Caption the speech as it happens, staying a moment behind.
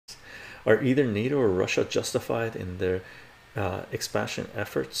Are either NATO or Russia justified in their expansion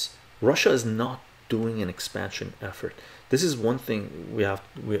efforts? Russia is not doing an expansion effort. This is one thing we have.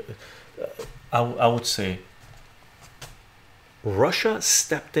 I would say Russia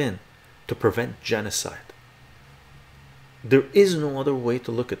stepped in to prevent genocide. There is no other way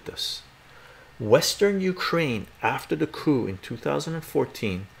to look at this. Western Ukraine, after the coup in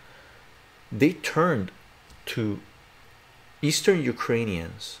 2014, they turned to Eastern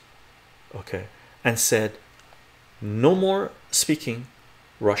Ukrainians, okay, and said, no more speaking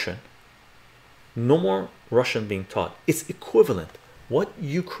Russian, no more Russian being taught. It's equivalent. What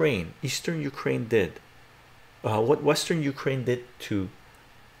Ukraine, Eastern Ukraine did, what Western Ukraine did to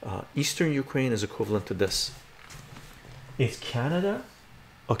Eastern Ukraine is equivalent to this. Is Canada,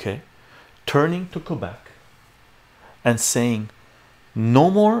 okay, turning to Quebec and saying,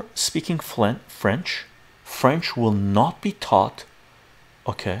 no more speaking French. French will not be taught,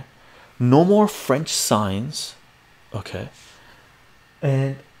 okay, no more French signs, okay,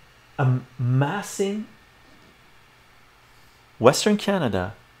 and amassing Western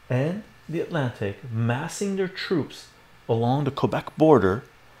Canada and the Atlantic, massing their troops along the Quebec border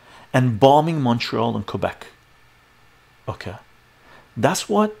and bombing Montreal and Quebec. Okay, that's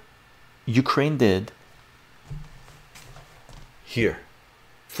what Ukraine did here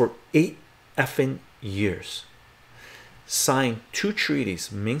for 8 effing years. Signed 2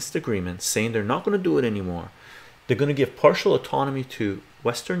 treaties, Minsk agreements, saying they're not going to do it anymore. They're going to give partial autonomy to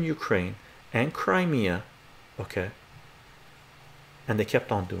Western Ukraine and Crimea, okay, and they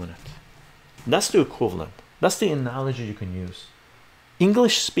kept on doing it. That's the equivalent. That's the analogy you can use.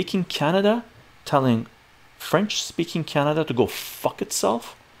 English speaking Canada telling French speaking Canada to go fuck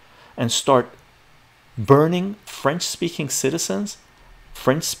itself and start burning French speaking citizens,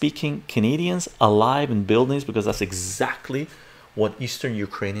 French speaking Canadians alive in buildings, because that's exactly what Eastern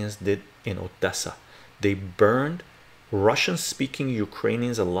Ukrainians did in Odessa. They burned Russian speaking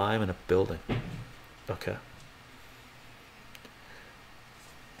Ukrainians alive in a building. Okay,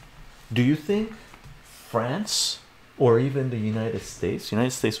 do you think France or even the United States would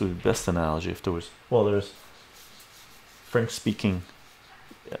be the best analogy if there was, well, there's French speaking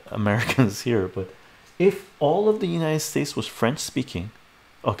Americans here, but if all of the United States was French speaking,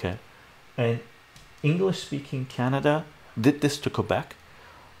 okay, and English speaking Canada did this to Quebec,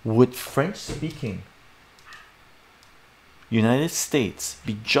 would French speaking United States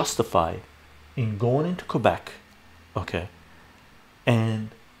be justified in going into Quebec, okay,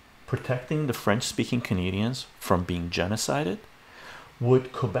 and protecting the French speaking Canadians from being genocided?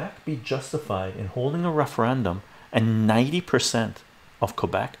 Would Quebec be justified in holding a referendum and 90% of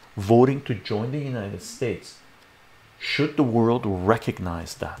Quebec voting to join the United States? Should the world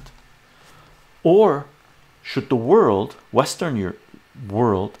recognize that? Or should the world, Western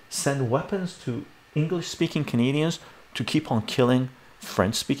world, send weapons to English speaking Canadians to keep on killing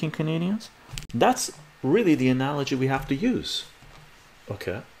French speaking Canadians? That's really the analogy we have to use.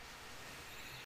 Okay,